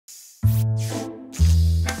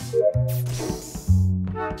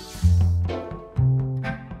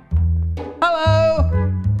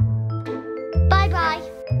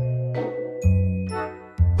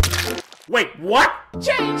Wait, what?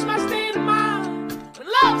 Change my state of mind.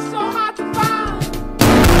 Love's so hard to find.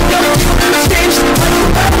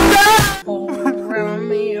 All around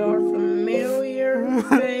me are familiar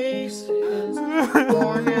faces,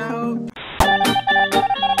 worn out.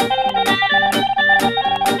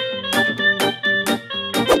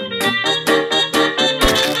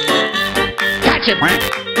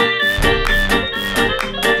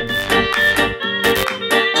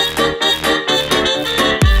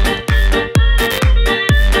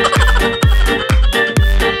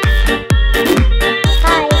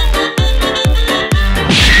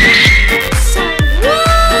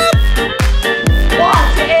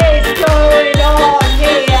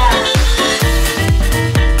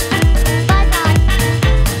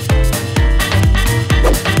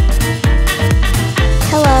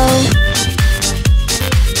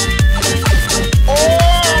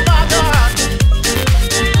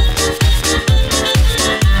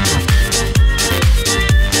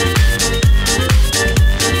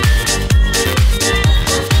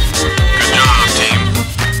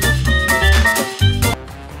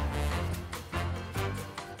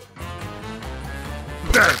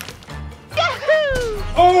 Gotcha!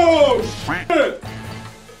 Oh, shit!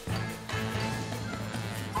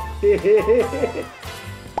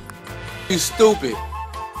 You stupid.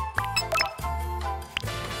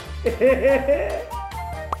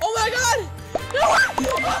 Oh my god! No!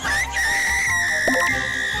 Oh my god!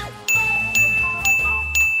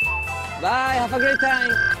 Bye, have a great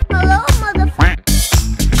time. Hello, motherfucker.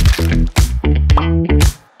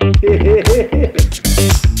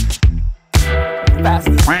 Fast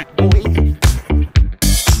boy.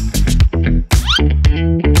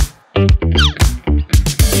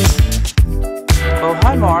 Oh,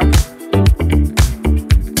 hi, Mark.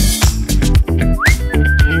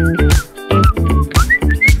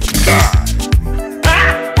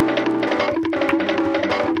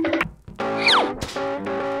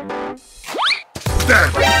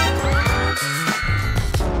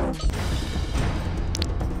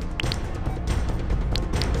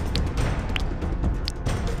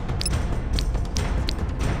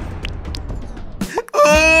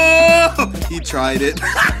 Oh, he tried it.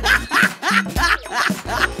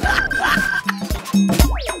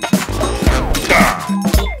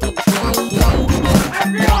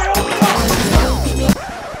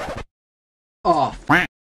 Oh,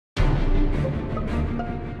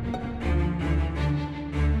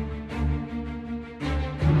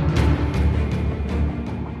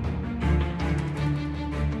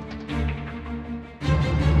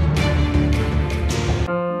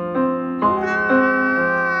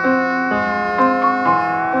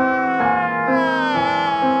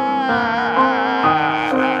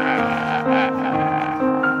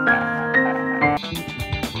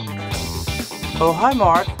 oh, hi,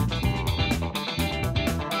 Mark.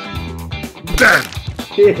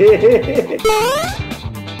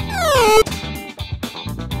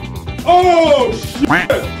 Oh,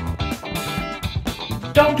 shit!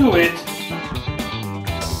 Don't do it!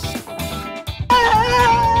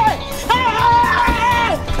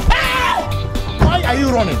 Why are you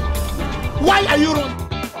running? Why are you running?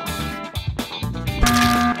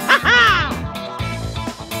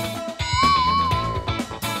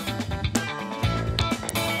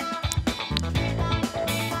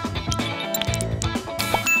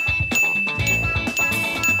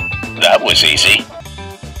 That was easy.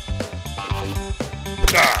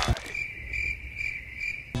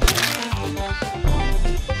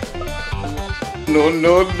 No,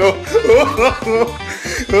 no, no.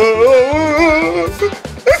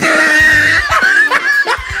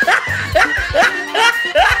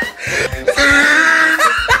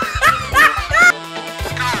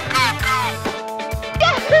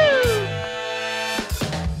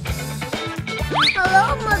 Hello,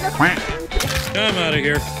 motherfucker. I'm out of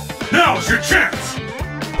here. Now's your chance!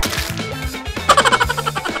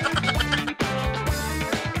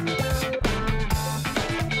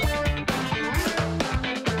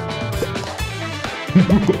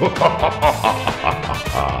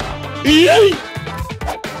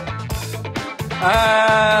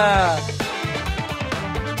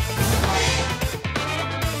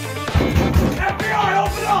 FBI,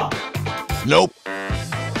 open up! Nope.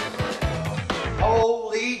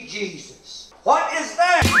 Holy Jesus. What is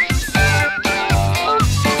that?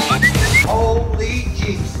 Holy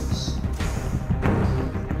Jesus.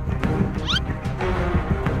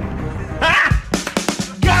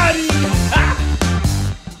 Got him!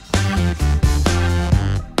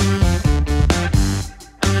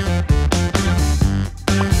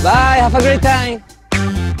 Bye, have a great time.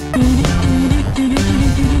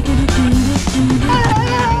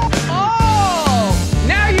 Oh!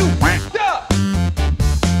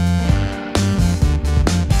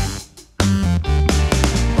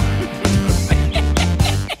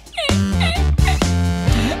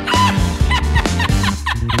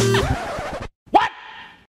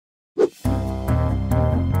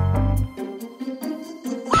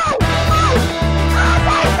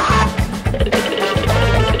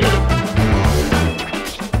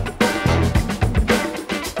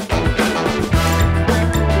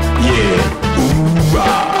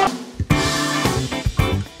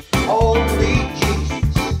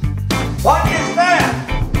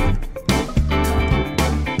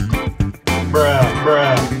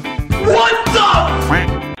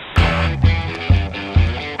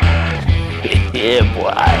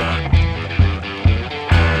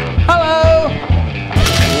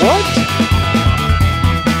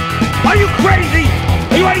 crazy?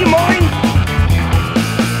 Are you out of your mind?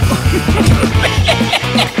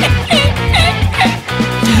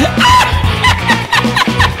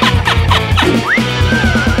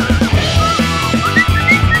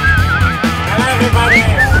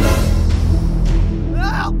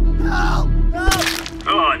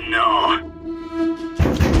 Oh no.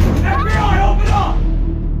 FBI, open up!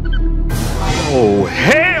 Oh,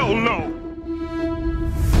 hell no!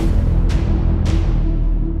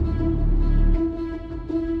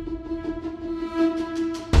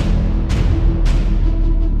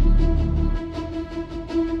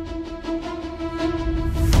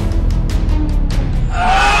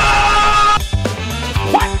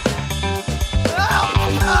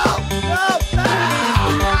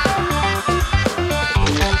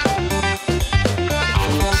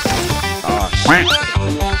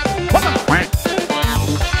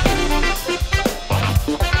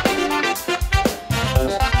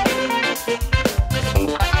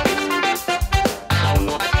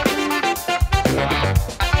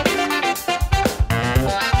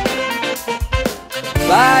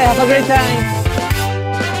 Bye, have a great time.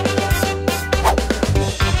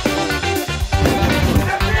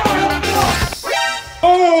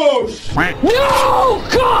 Oh, No,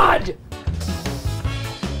 God!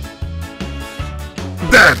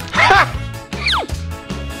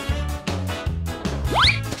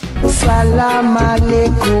 Salam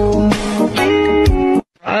alaikum.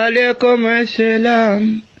 alaikum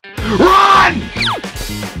assalam. Run!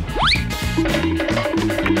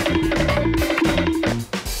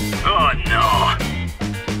 Oh no.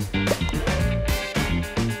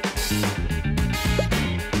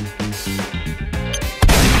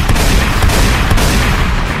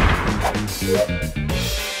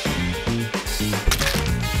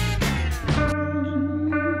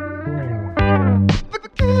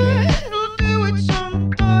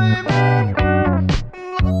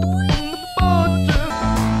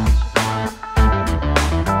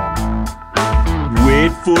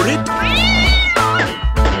 Wait for it.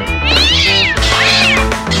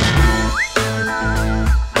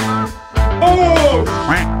 Oh!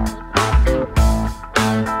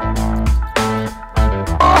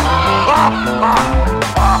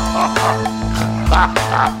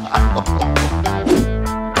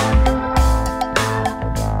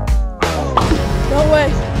 No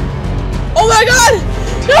way. Oh my god!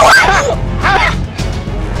 No way!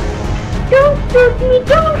 Don't shoot me!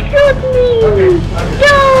 Don't shoot me!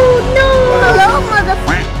 No, no! Hello,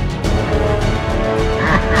 motherfucker!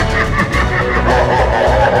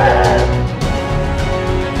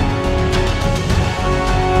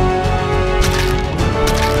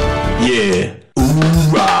 Yeah.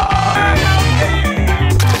 Hoorah!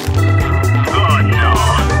 Oh no.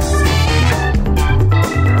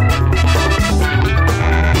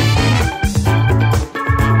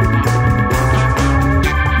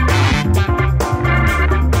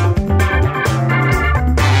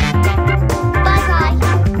 Bye-bye.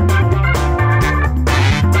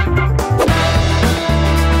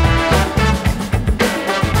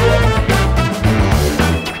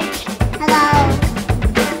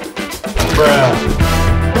 Hello.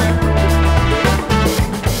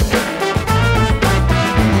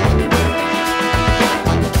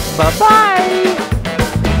 Bye-bye.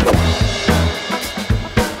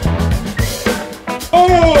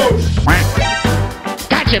 Oh!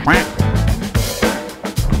 Catch him.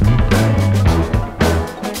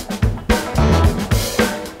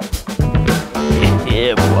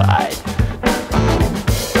 Yeah, boy.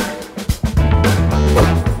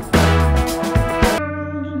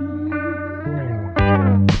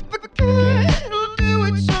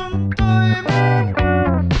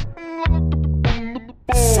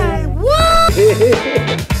 Say what?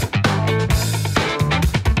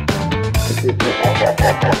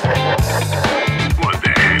 What the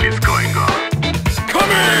hell is going on? Come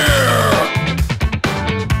here!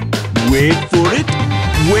 Wait for it.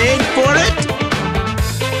 Wait for it.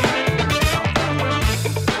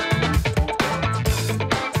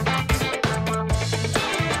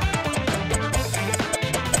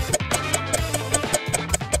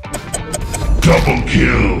 Double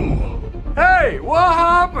kill. Hey, what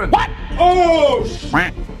happened? What? Oh!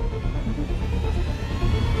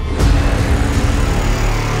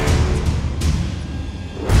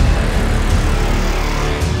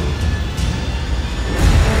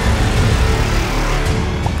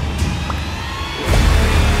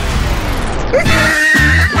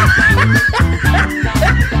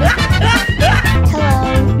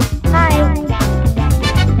 Hello. Hi.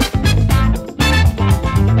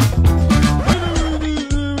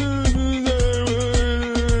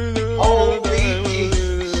 Holy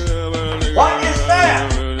Jesus.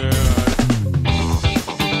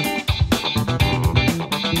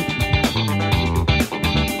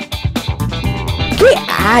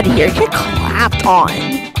 out of here. Get clapped on.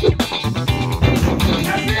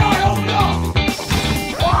 FBI, open up!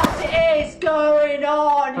 What is going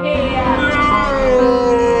on here?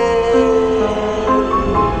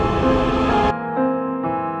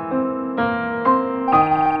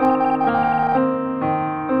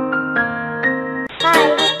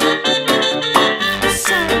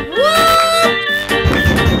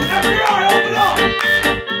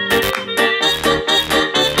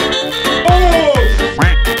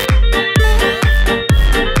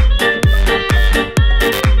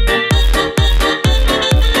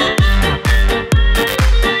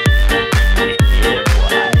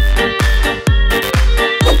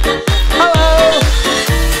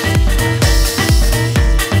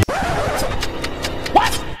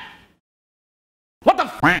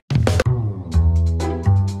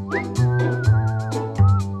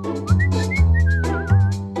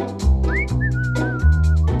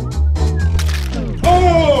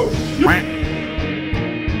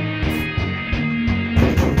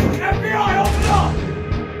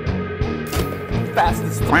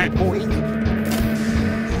 Fastest boy.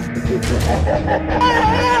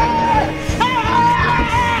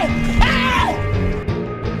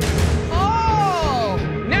 Oh!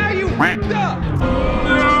 Now you f***ed up!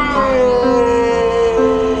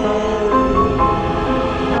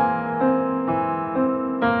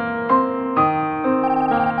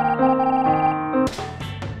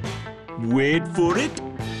 Wait for it.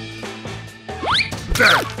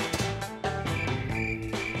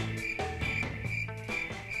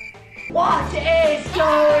 What is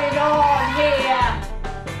going on here?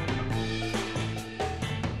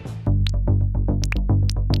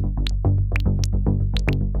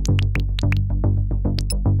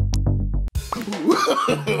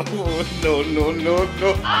 No.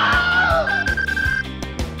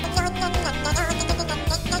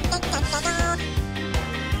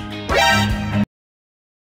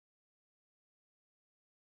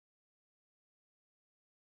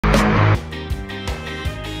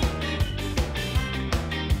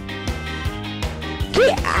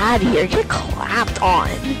 Get out of here. Get clapped on.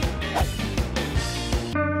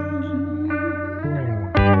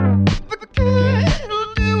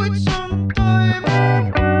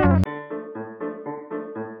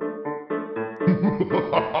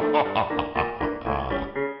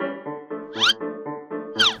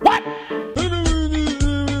 What?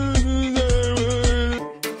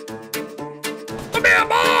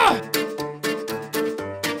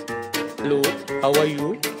 Hello, how are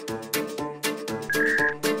you?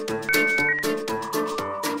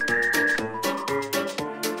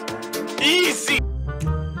 Easy.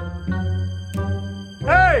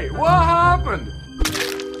 Hey, what happened?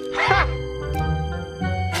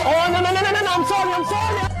 Oh, no, I'm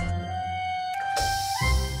sorry.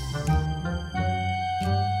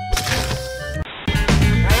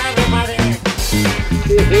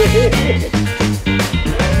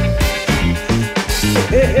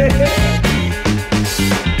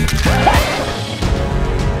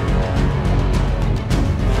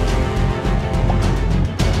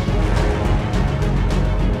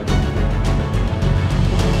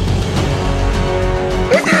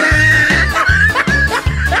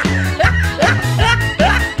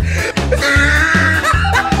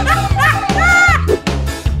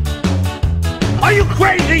 Are you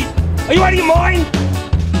crazy? Are you out of your mind?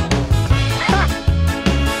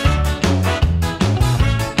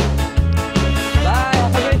 Bye,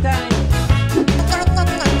 have a great time.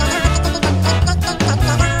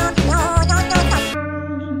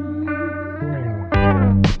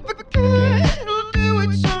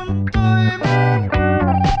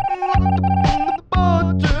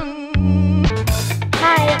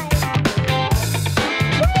 Hi.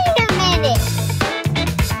 Wait a minute.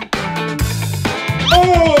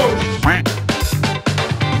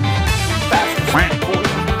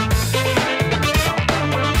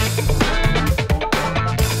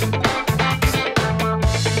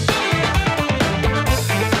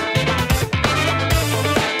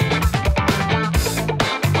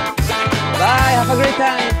 Bye, have a great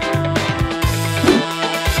time.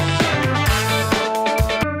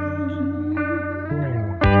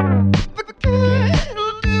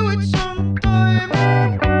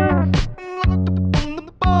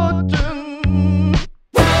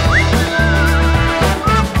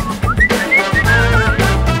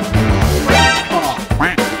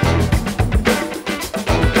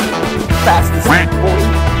 Fastest boy.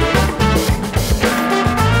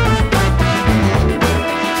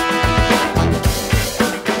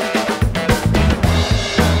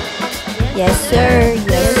 Yes, sir.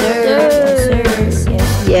 Yes, sir. Yes, sir.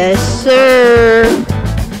 Yes, sir.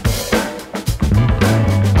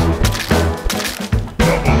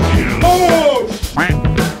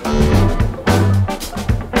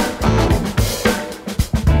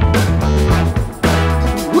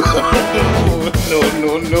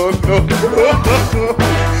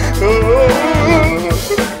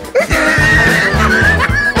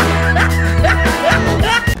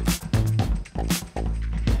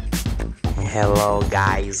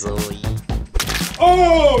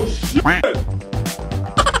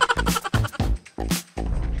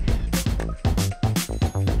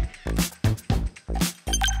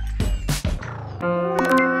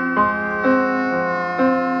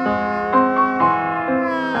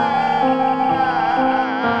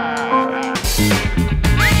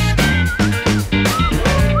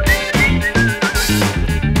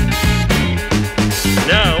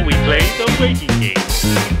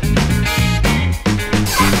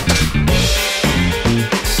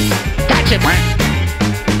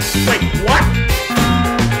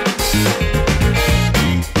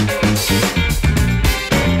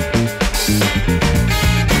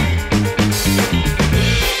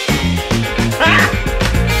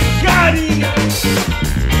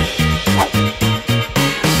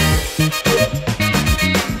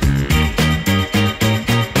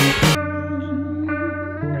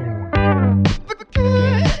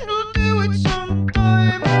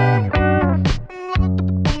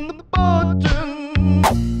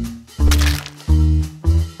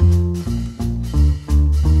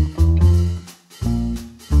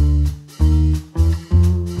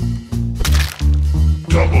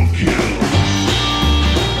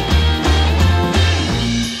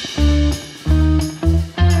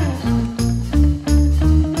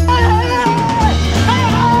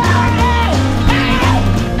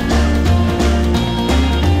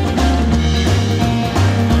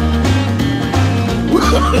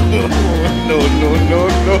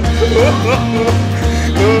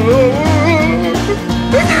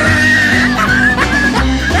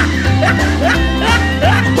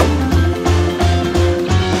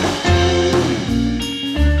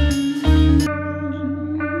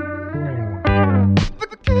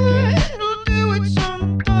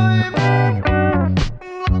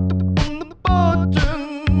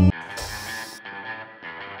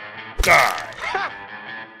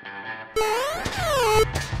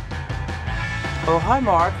 Oh, hi,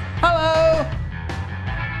 Mark. Hello!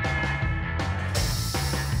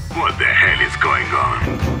 What the hell is going on?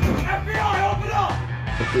 FBI, open up!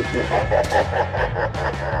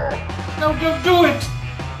 No, don't do it!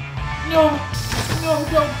 No, no,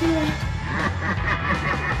 don't do it!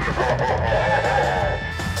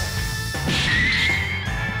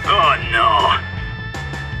 Oh no!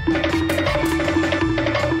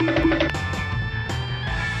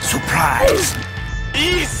 Surprise!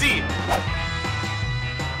 Easy!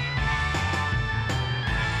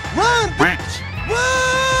 Run, bitch!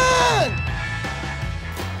 Run!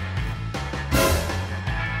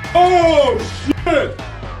 Oh, shit!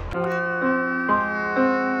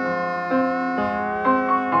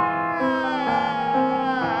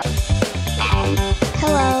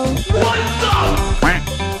 Hello.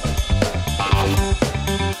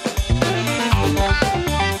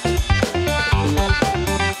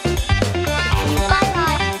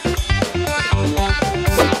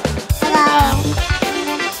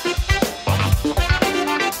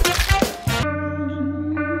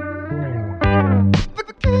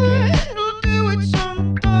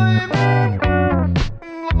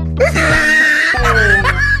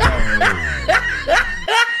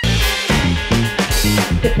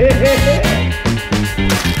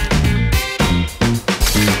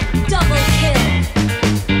 Double kill!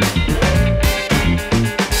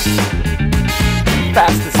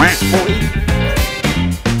 Fastest boy.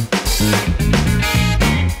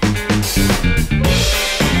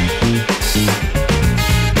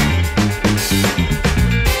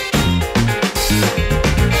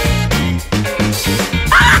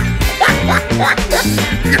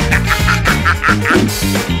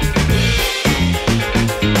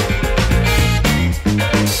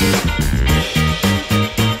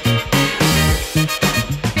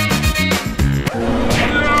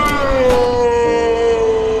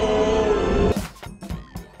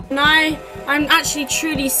 I'm actually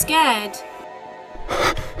truly scared.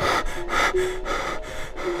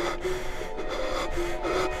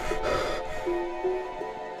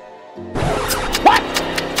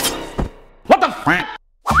 What the f?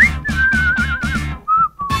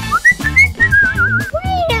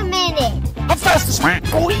 Wait a minute! I'm fastest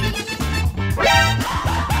boy.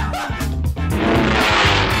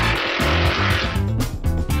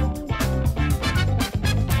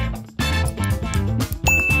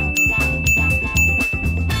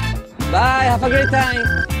 Bye, have a great time.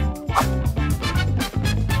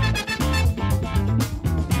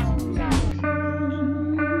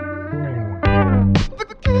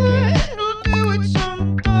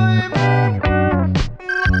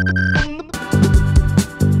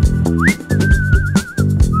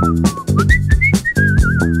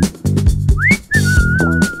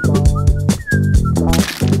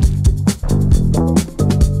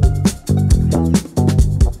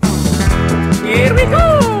 Here we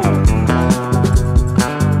go!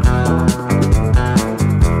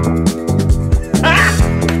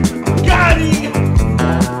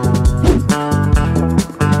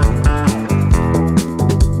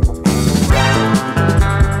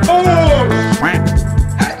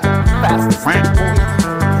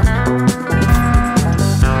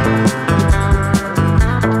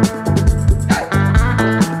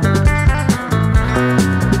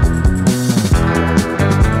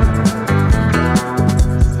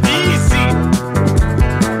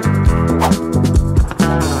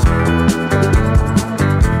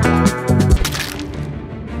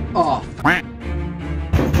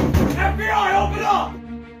 FBI, open up!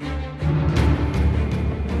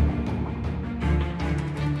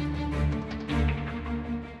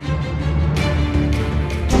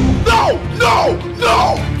 No! No! No!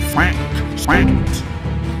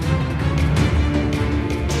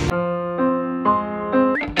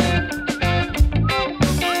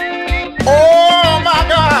 Oh my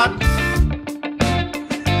God!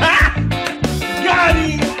 Got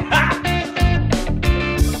him!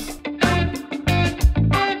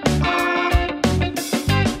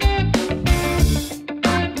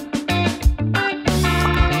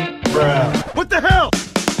 What the hell?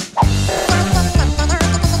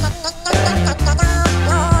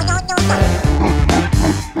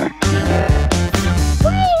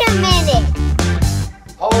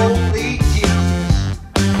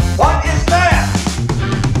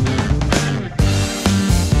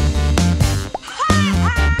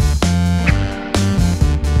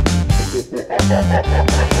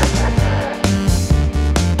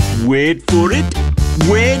 Wait for it.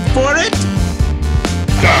 Wait for it.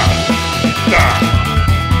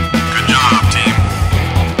 Good job, team.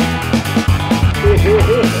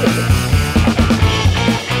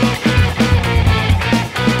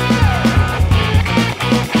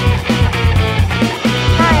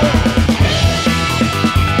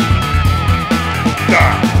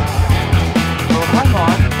 Oh, hi,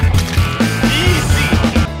 Mark.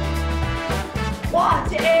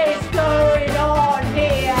 What is going on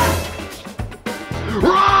here?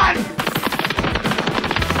 Run!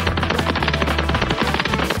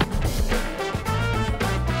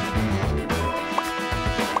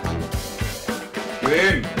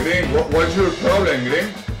 Green, what's your problem, Green?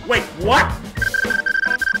 Wait, what?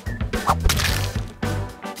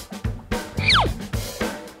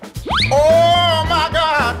 Oh my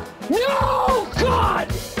God! No, God!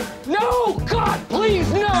 No, God,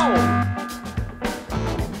 please, no!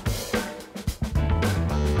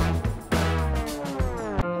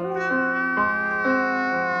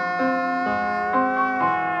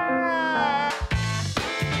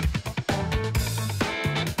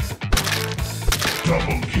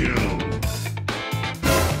 Double kill.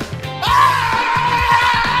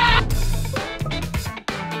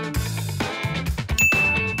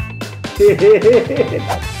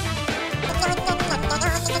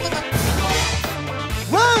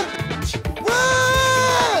 Run!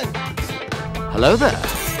 Run! Hello there.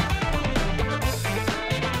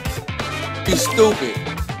 You stupid.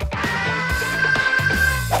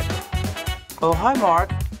 Oh, hi, Mark.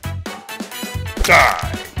 Die.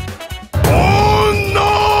 Oh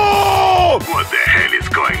no! What the hell is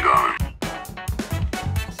going on?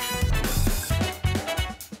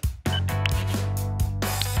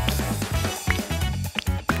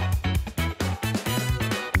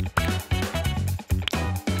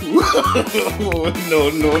 No,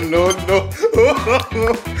 no, no, no.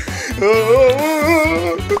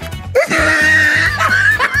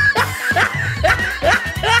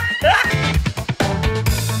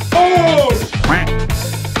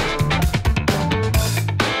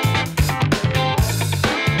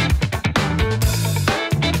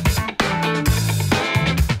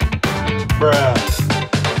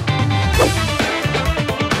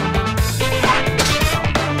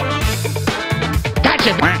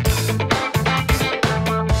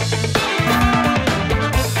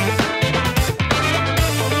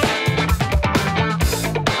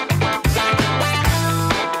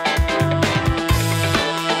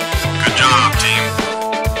 Good job, team.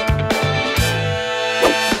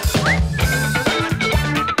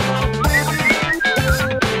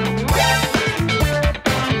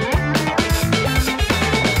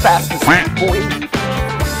 Fastest boy.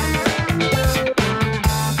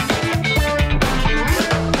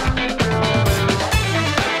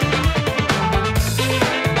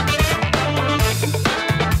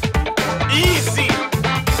 Easy.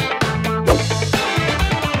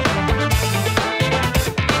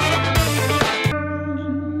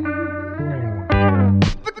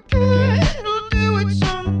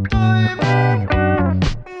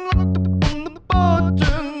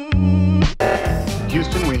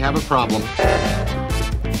 Houston, we have a problem.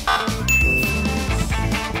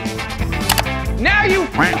 Now you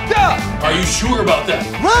f***ed up! Are you sure about that?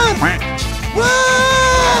 Run!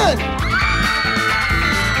 Run!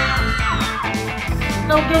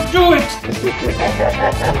 No, don't do it!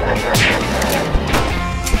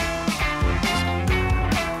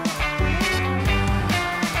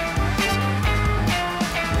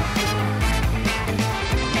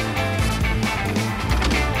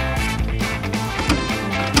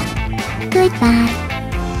 Goodbye.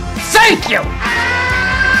 Thank you!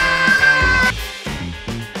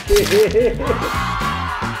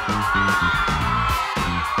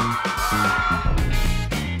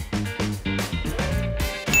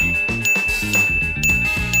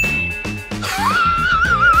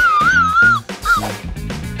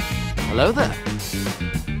 Hello there.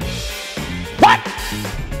 What?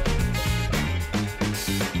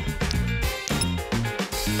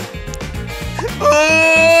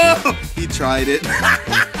 Oh! He tried it.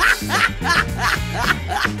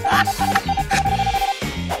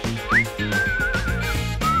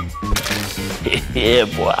 Yeah,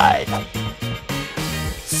 boy.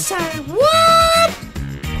 Say what?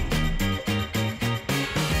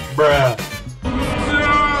 Bruh.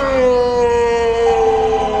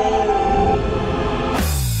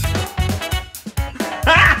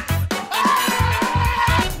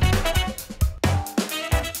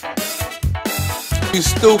 You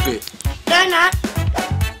stupid. They're not.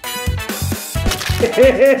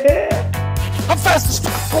 I'm fast as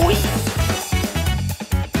fuck, boy.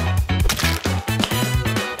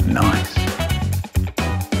 Nice.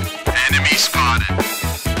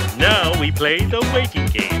 Now we play the waiting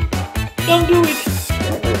game. Don't do it.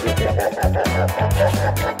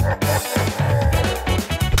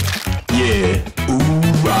 Yeah,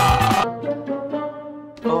 hoorah!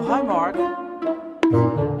 Oh, hi, Mark.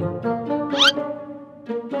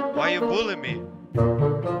 Why you bullying me?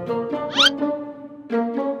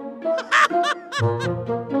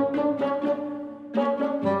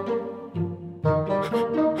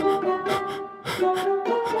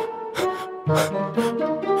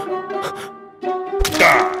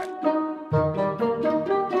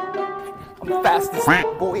 I'm fast as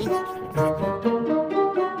boy.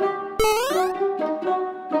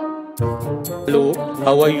 Hello,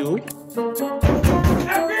 how are you?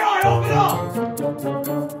 FBI, open up!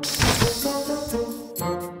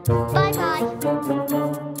 Bye bye.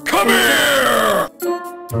 Come here!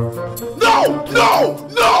 No! No!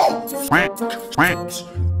 No!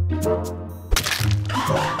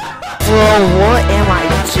 Bro, what am I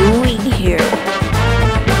doing here?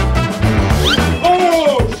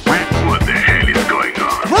 What the hell is going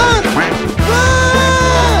on? Run! Run!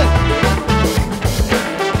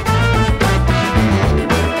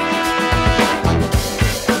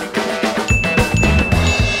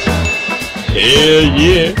 Hell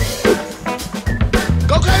yeah!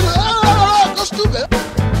 Go crazy! Oh, go stupid!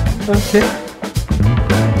 Okay.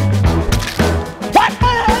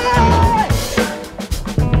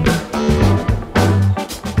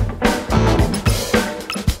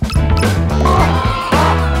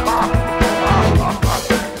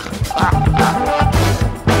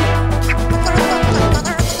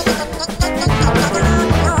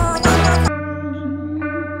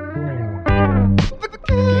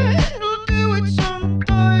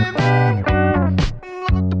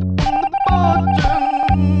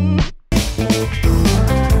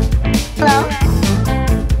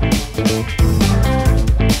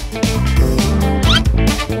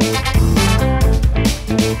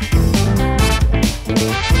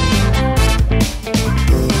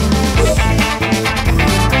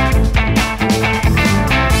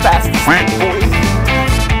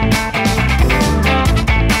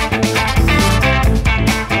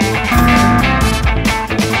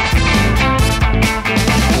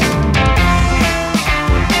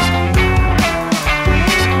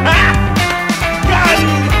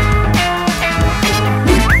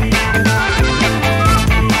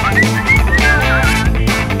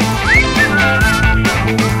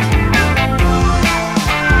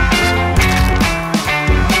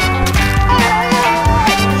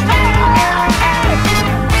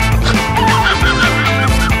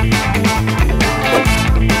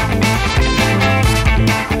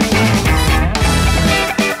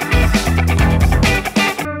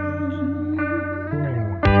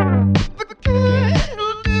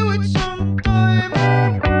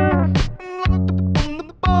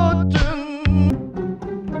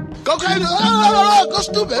 Go crazy! Oh, go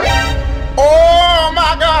stupid! Oh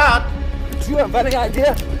my God! Do you have any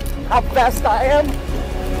idea how fast I am?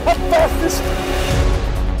 How fast is...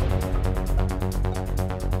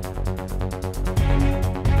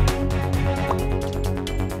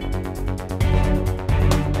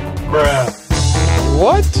 Bruh.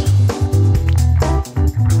 What?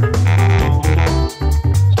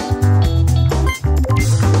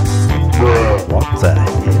 What the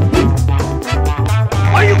hell?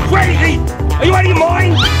 Are you crazy? Are you out of your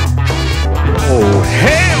mind? Oh,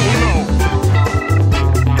 hell no!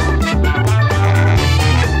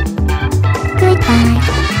 Goodbye.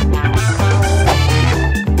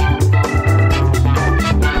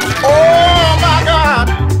 Oh my God!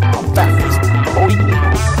 I'm fast as boy.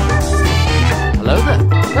 Hello there.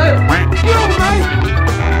 Hey, you alright?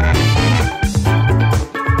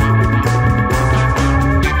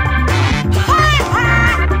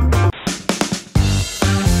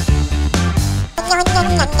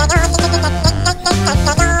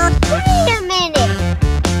 Wait a minute.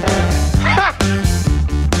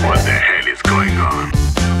 What the hell is going on?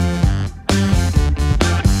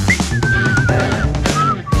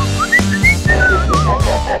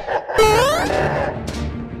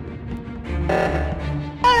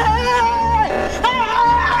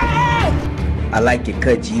 I like your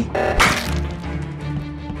cut, G.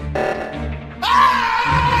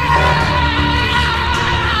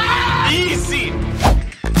 Easy!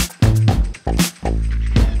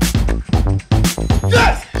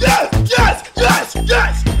 Yes! Yes! Yes! Yes!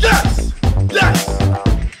 Yes! Yes! Yes!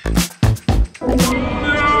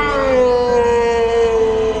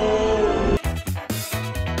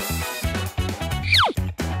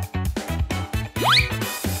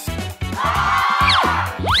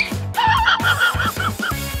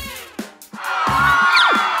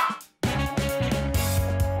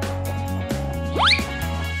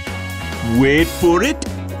 Wait for it.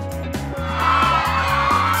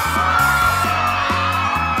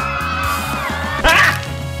 Ah!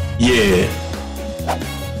 Yeah.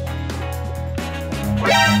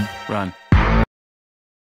 Run.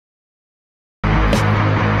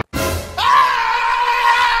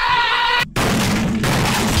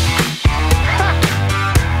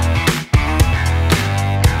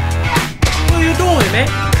 What are you doing, man?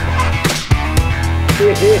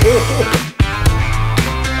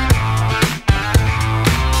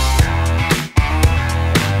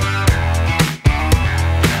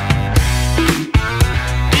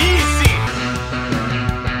 Easy.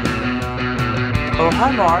 Oh, hi,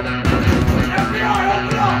 Mark. FBI,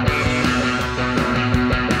 open up!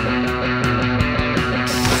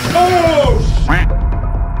 Oh!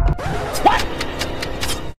 What?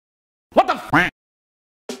 What the f?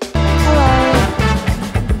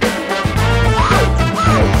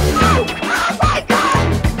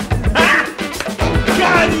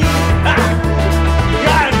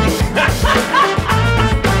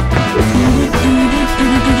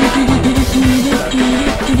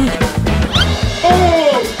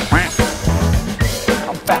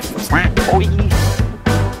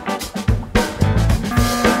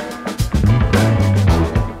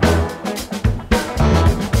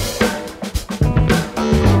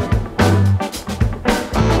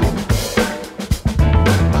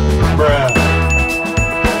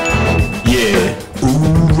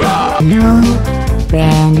 New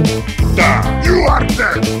friend. You are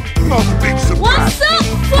dead. Not a big surprise. What's up?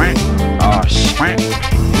 Oh, shit.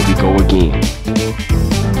 Here we go again.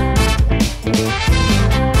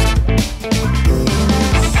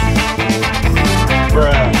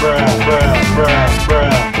 Bruh, bruh, bruh, bruh,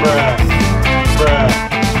 bruh, bruh, bruh.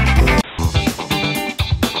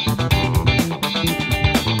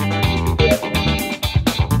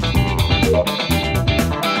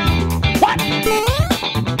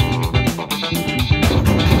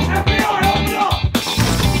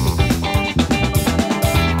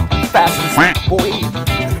 Fast, boy.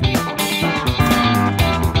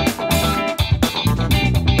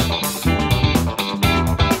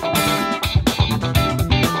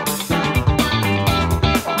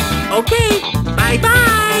 Okay.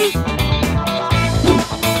 Bye-bye.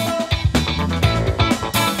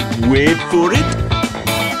 Wait for it.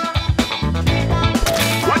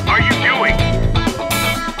 What are you doing?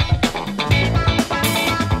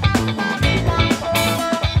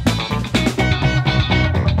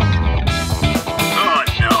 Oh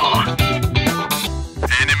no.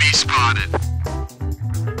 Enemy spotted.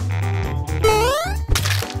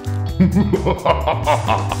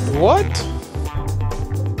 What?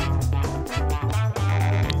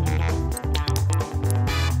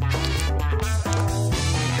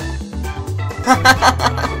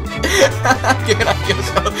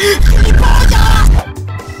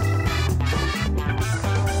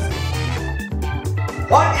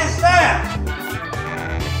 What is that?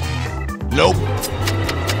 Nope.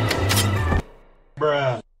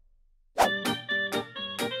 Bruh.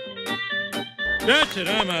 That's it,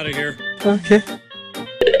 I'm out of here. Okay.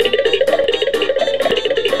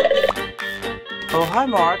 Oh, hi,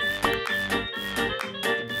 Mark.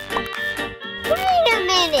 Wait a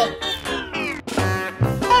minute.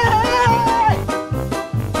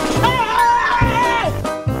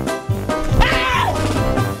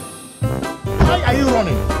 Why are you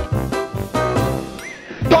running?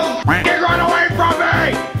 Don't get run away from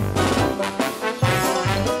me!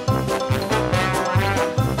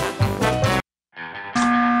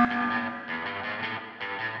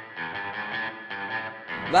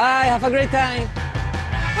 Bye, have a great time.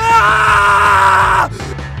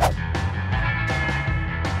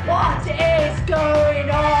 What is going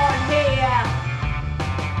on here?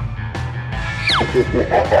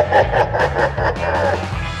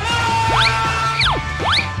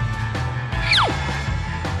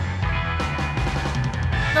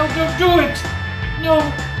 No, don't do it! No,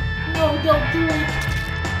 no, don't do it!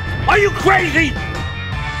 Are you crazy?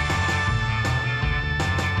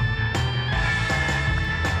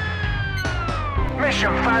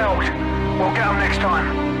 Mission failed. We'll get them next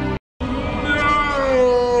time.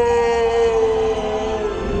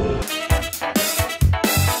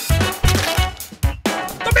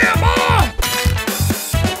 Come here, boy!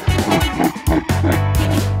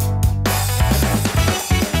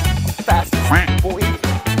 Fast, boy.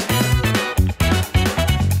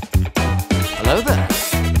 Hello there.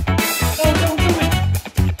 No, don't do it!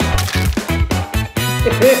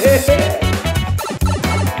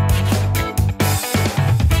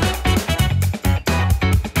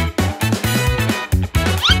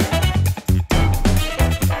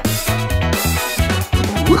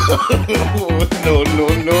 No, no,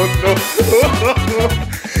 no, no.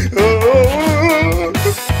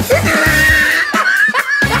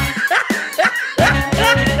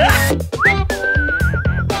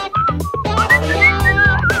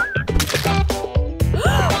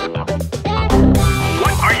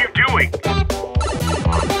 What are you doing?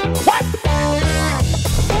 What?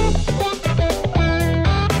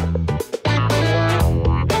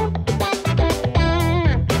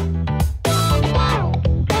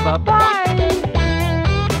 Bye-bye.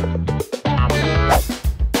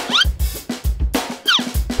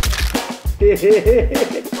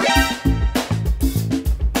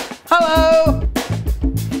 Hello.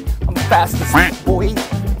 I'm the fastest boy.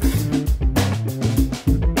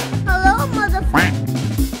 Hello, motherfucker.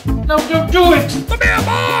 No, don't do it! Come here,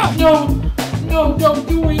 Mom! No, don't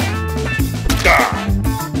do it!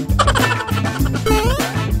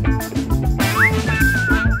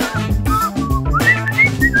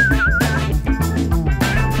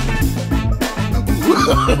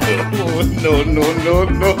 No, no, no,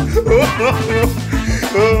 no.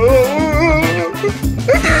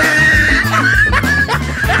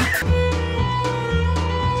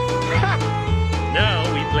 Now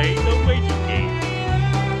we play the waiting game.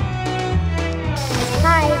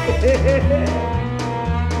 Hi.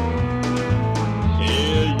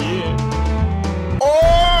 Hell yeah.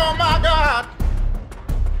 Oh my God!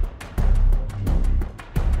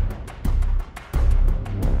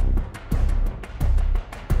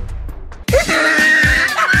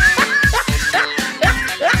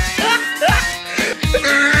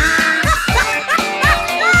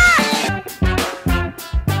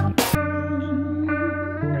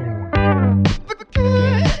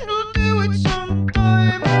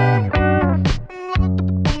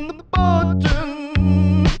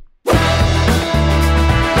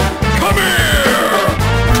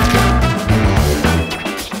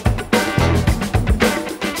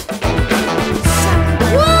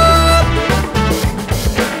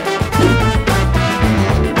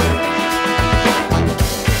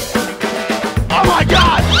 Oh my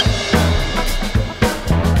God!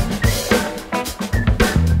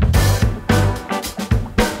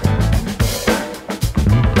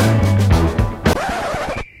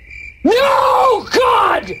 No,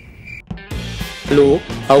 God! Hello,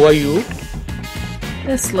 how are you?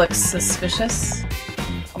 This looks suspicious.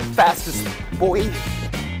 I'm fastest boy.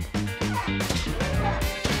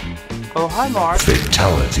 Oh, hi, Mark.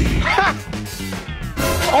 Fatality.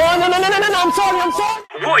 Oh, no, I'm sorry.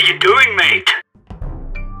 What are you doing, mate?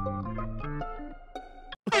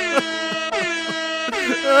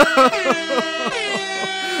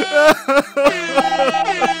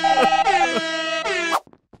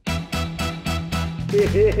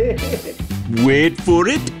 Wait for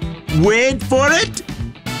it. Wait for it.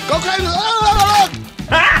 Go crazy!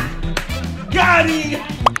 Got him.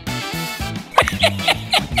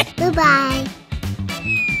 Goodbye.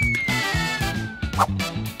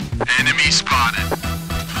 Enemy spotted.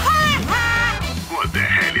 What the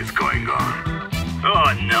hell is going on?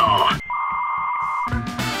 Oh no!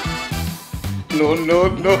 No, no,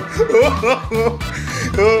 no.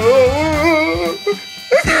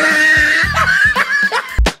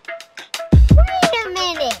 Wait a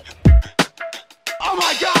minute. Oh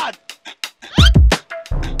my God!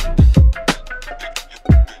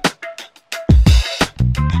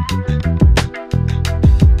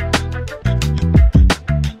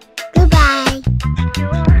 Goodbye.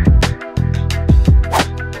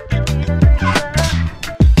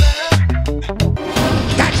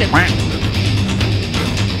 Gotcha!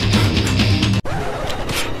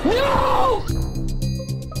 No!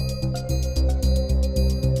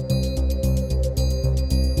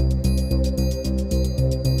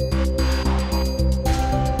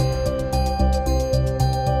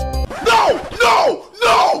 No! No!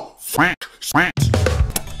 No!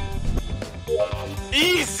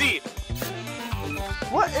 Easy.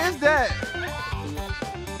 What is that?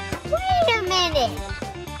 Wait a minute.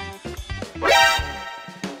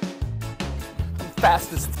 I'm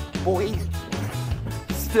fastest boy.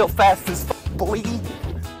 Still fastest boy.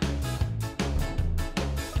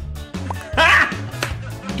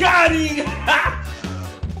 Got him.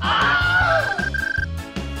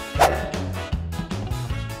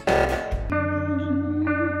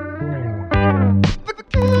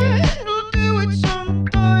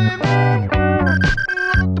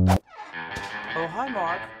 Oh, hi,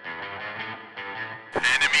 Mark.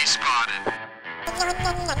 Enemy spotted.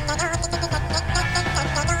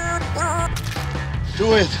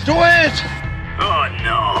 Do it! Do it! Oh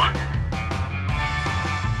no!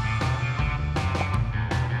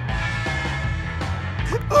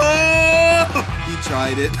 Oh!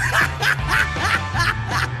 tried it.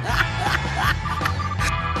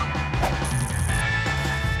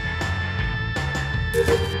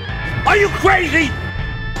 Are you crazy?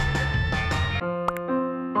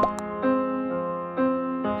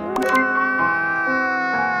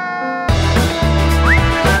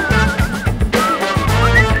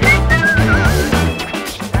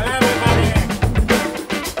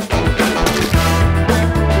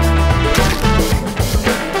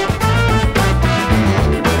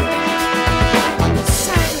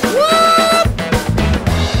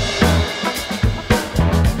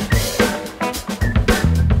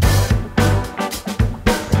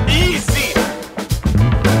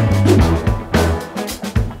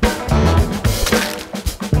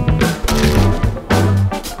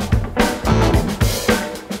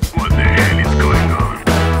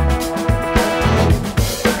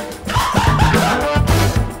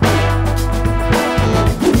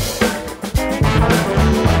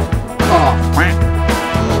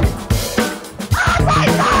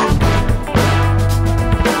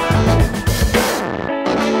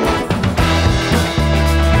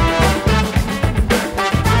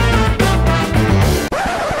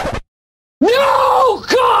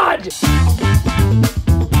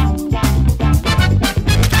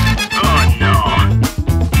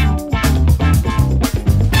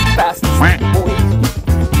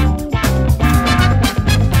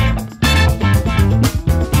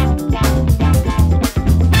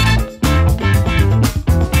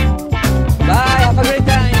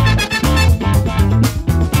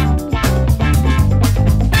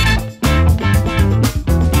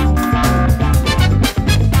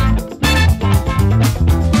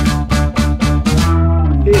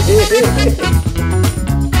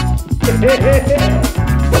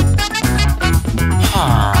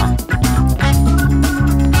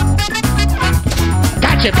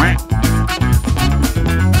 Gotcha!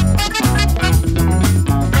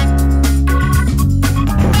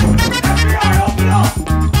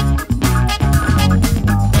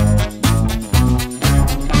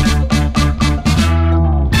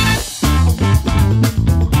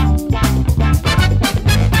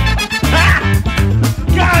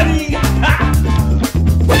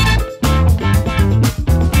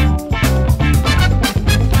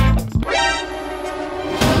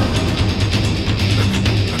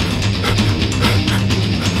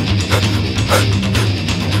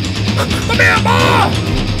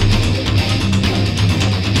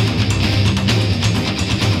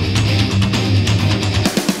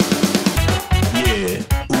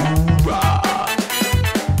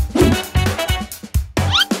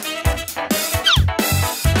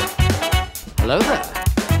 Hello there.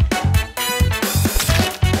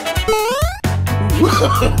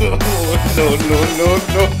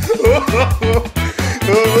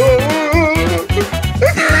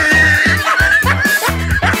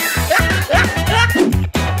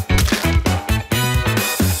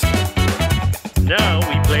 Now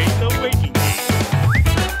we play the waiting game.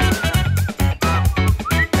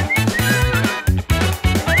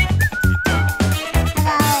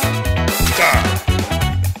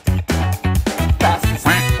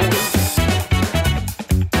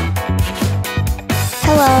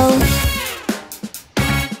 Hello.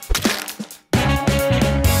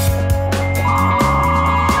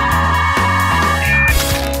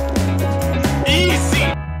 Easy.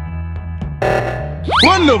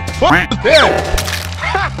 What the fuck is that?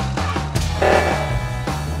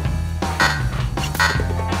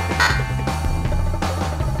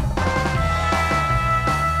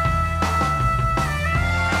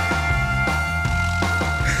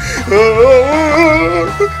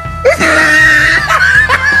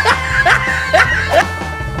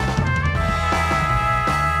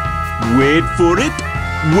 Wait for it.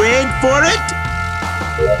 Wait for it.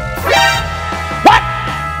 What?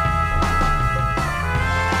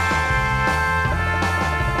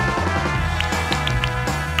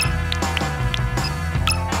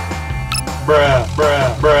 Bruh, bruh,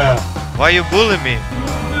 bruh. Why you bullying me?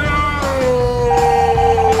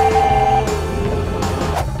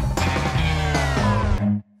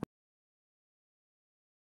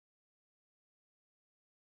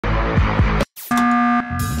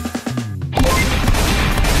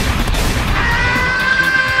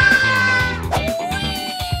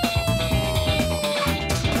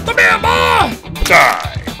 Die.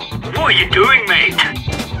 What are you doing, mate?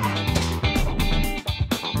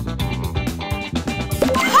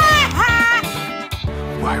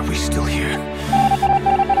 Why are we still here?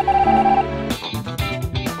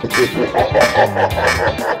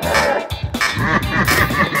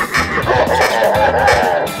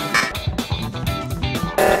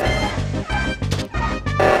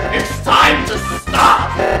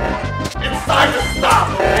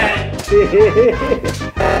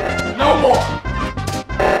 No more.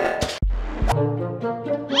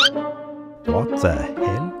 What the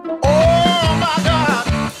hell? Oh my God!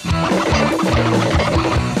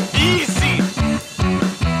 Easy.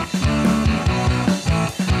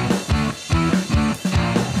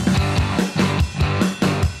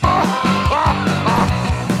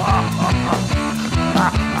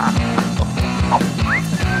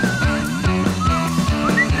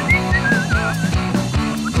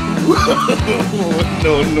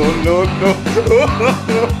 No, no, no, no.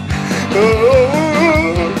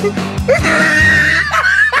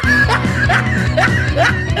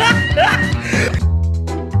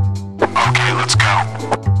 Okay, let's go.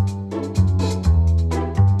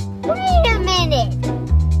 Wait a minute.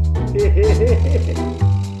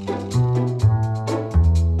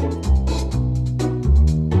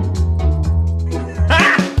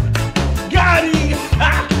 Got it!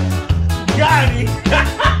 Got it!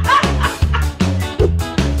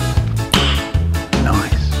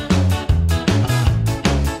 Nice.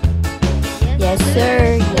 Yes, sir.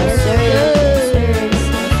 Yes, sir.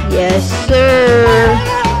 Yes, sir.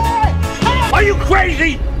 Are you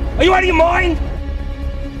crazy? Are you out of your mind?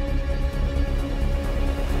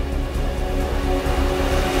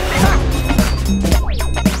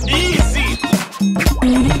 Easy.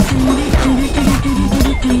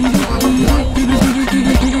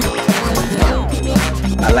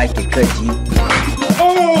 I like it, cut G.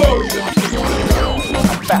 Oh!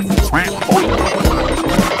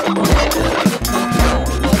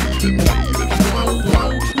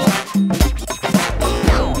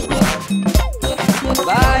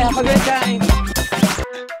 Bye, have a great time.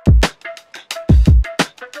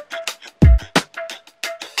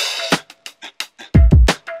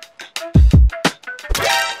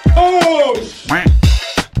 Oh!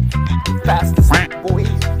 Fastest boys.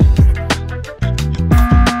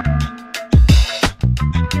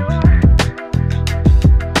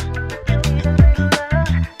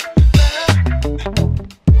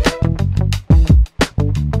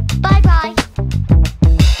 Bye-bye.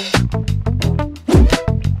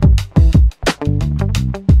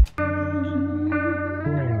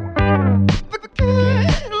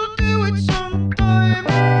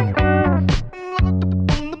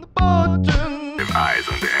 Eyes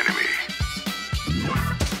on the enemy.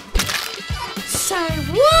 Say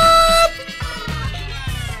what?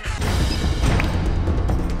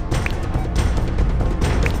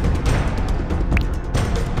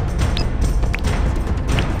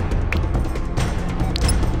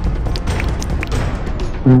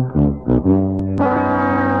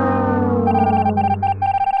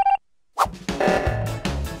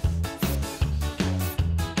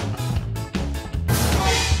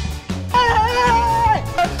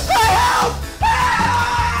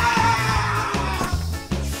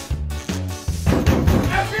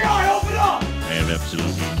 I have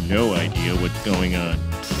absolutely no idea what's going on.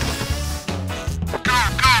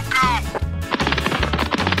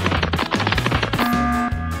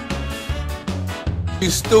 You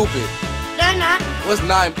stupid. They're not. What's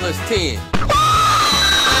 9 plus 10?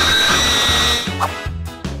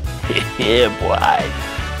 Yeah, boy.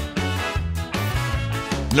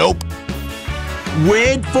 Nope.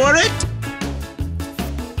 Wait for it.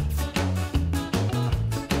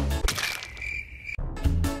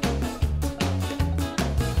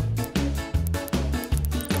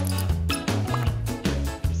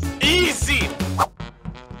 Easy.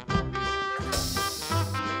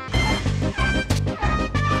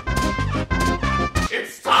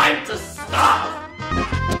 It's time to stop!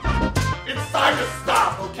 It's time to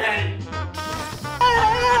stop, okay?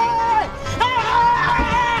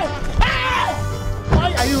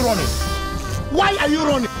 Why are you running? Why are you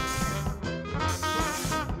running?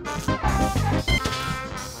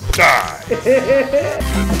 Die.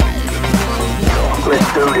 Let's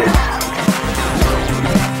do this.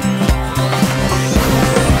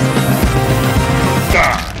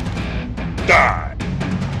 Die. Die.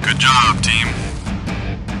 Good job, team.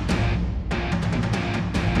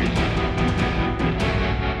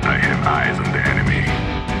 I have eyes on the enemy.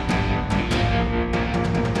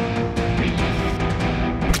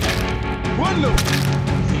 One look.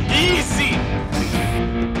 Easy.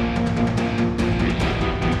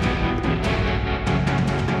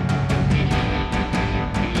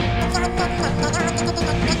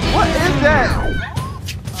 What is that?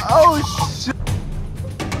 Oh shit.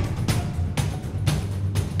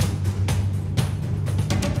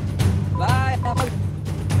 Bye, have a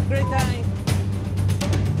great time.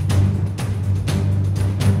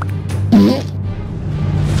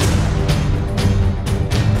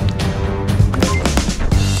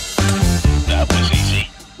 That was easy.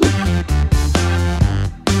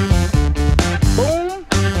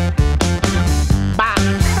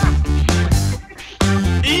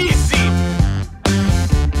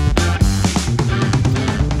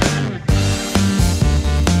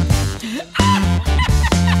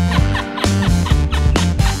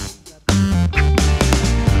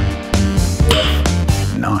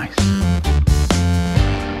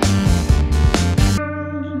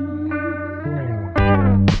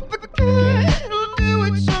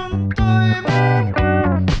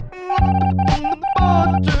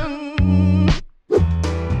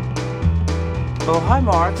 Oh, hi,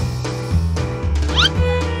 Mark.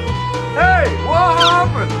 Hey, what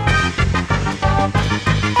happened?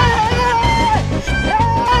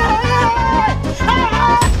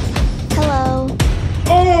 Hello.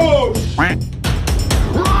 Oh! Run!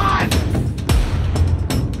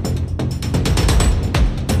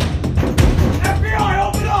 FBI,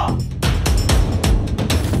 open up!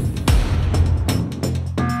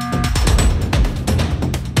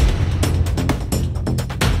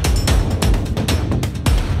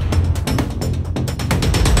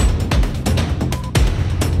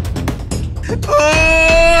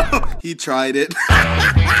 Oh! He tried it.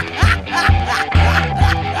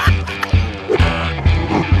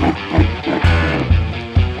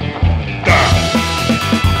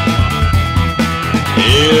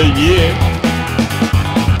 Hell yeah.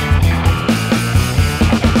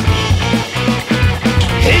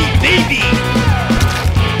 Hey, baby!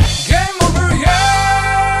 Game over,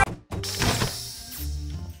 yeah!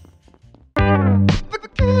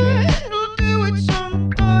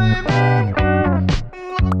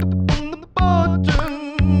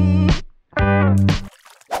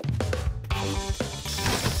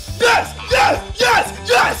 Yes! Yes! Yes!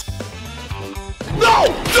 Yes! No!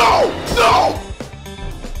 No! No!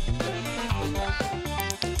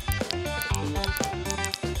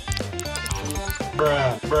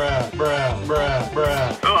 Bruh, bruh, bruh, bruh, bruh.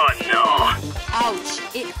 Oh no! Ouch,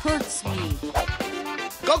 it hurts me.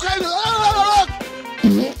 Go crazy!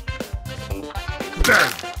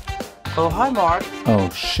 Oh, hi, Mark. Oh,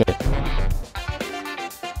 shit.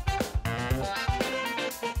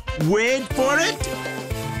 Wait for it!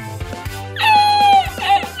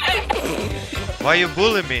 Why you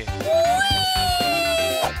bullying me?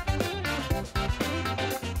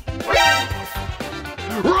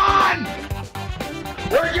 Run!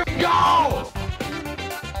 Where'd you go?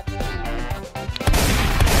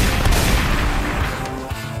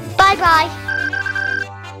 Bye-bye.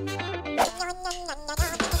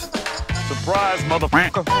 Surprise,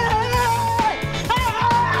 motherfucker.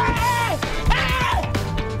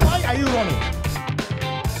 Why are you running?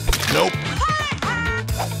 Nope.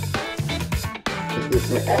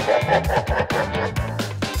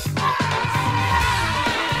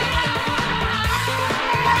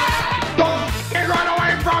 Don't run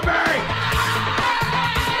away from me!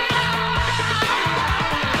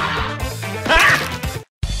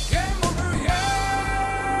 Game over,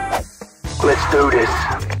 yeah! Let's do this.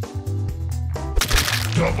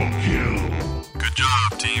 Double kill. Good job,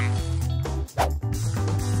 team.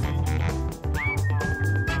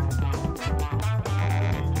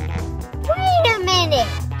 Wait a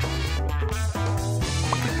minute.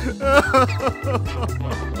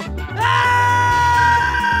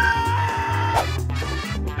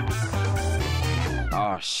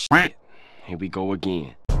 Oh, shit. Here we go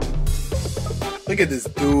again. Look at this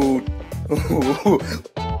dude.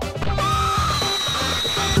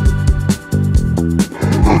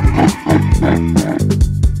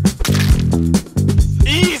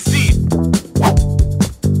 Easy!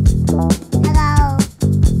 Hello.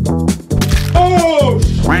 Oh!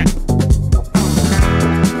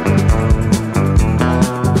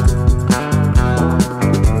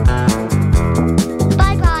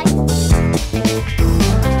 Bye-bye.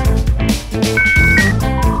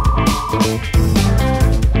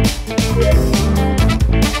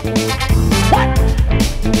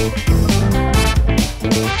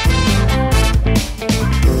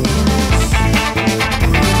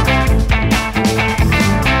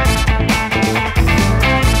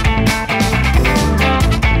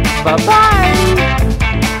 Bye-bye.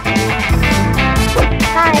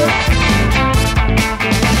 Bye.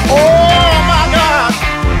 Oh my God!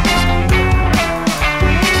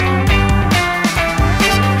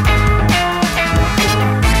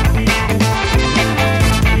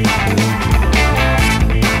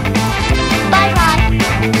 Bye-bye.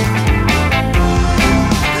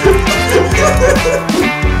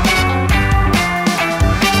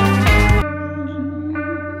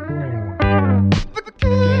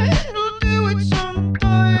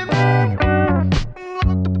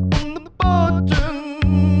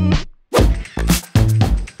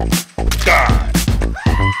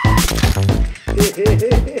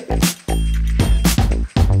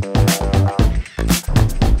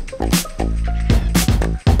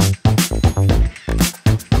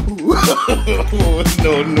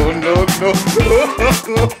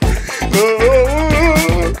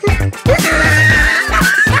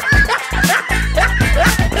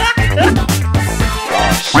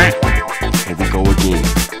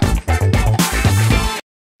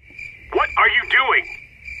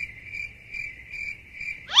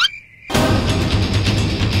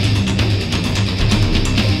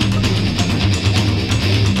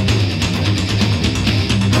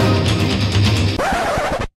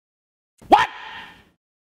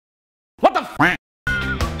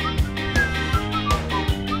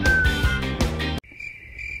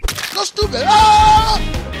 so stupid. Ah!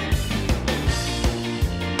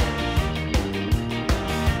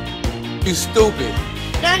 You stupid.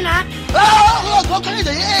 They're not. Ah, look,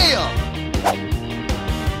 yeah.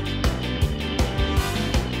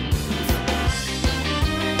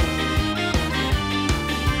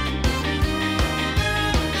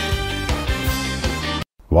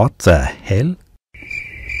 What the hell?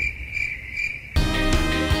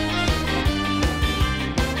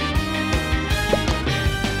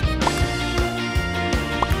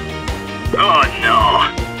 Oh no!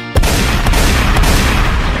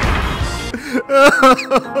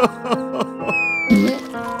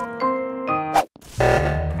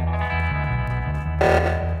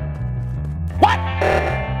 What?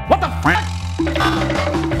 What the fuck?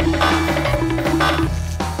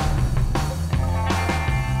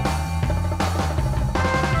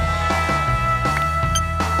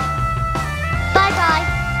 Bye-bye.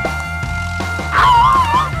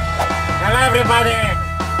 Hello, everybody.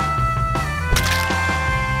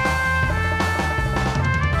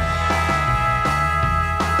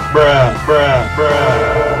 Bruh.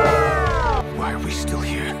 Why are we still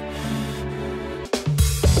here?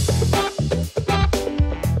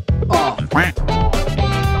 Oh. What?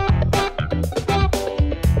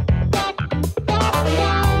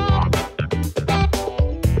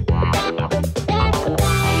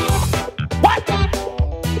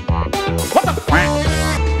 What the fuck?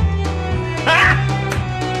 Ah!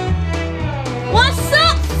 What's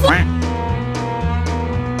up?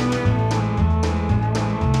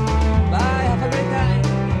 Bye, have a great time.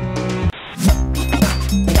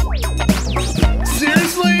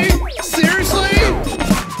 Seriously? Seriously?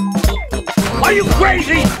 Are you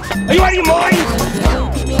crazy? Are you out of your mind?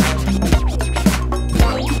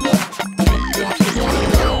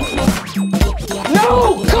 No!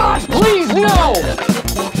 God, please, no!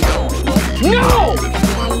 No!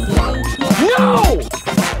 No!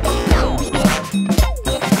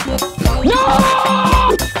 No!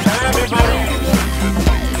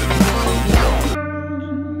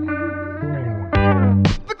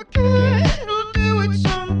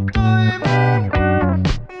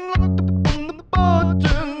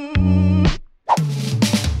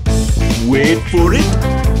 Wait for it.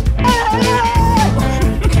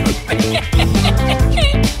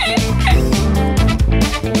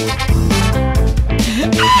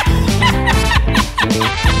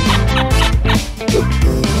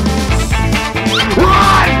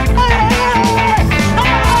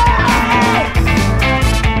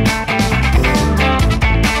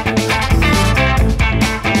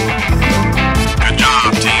 Good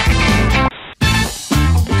job, team.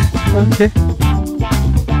 Okay.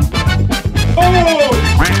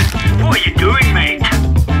 What are you doing, mate?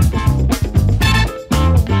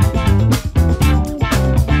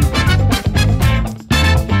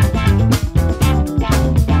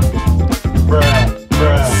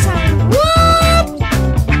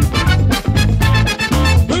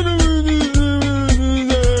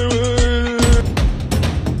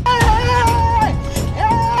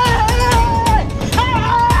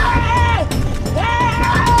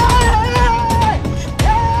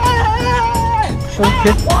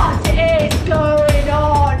 Okay. What is going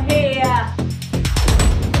on here?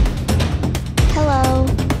 Hello.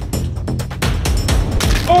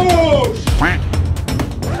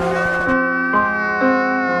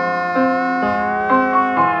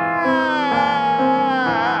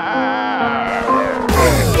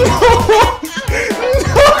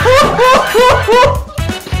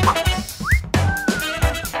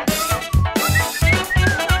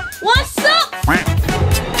 What's up?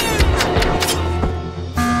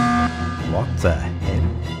 What the hell?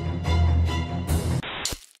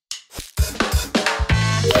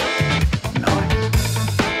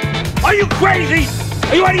 Nice. Are you crazy?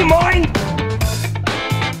 Are you out of your mind?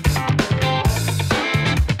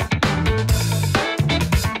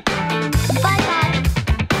 Bye-bye.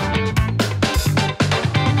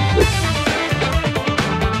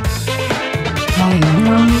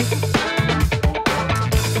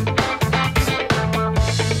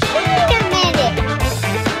 Wait a minute.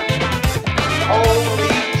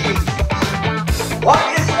 Holy Jesus. What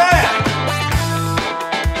is that?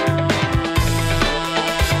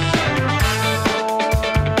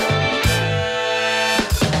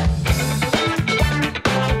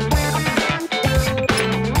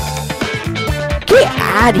 Get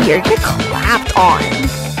out of here. Get clapped on.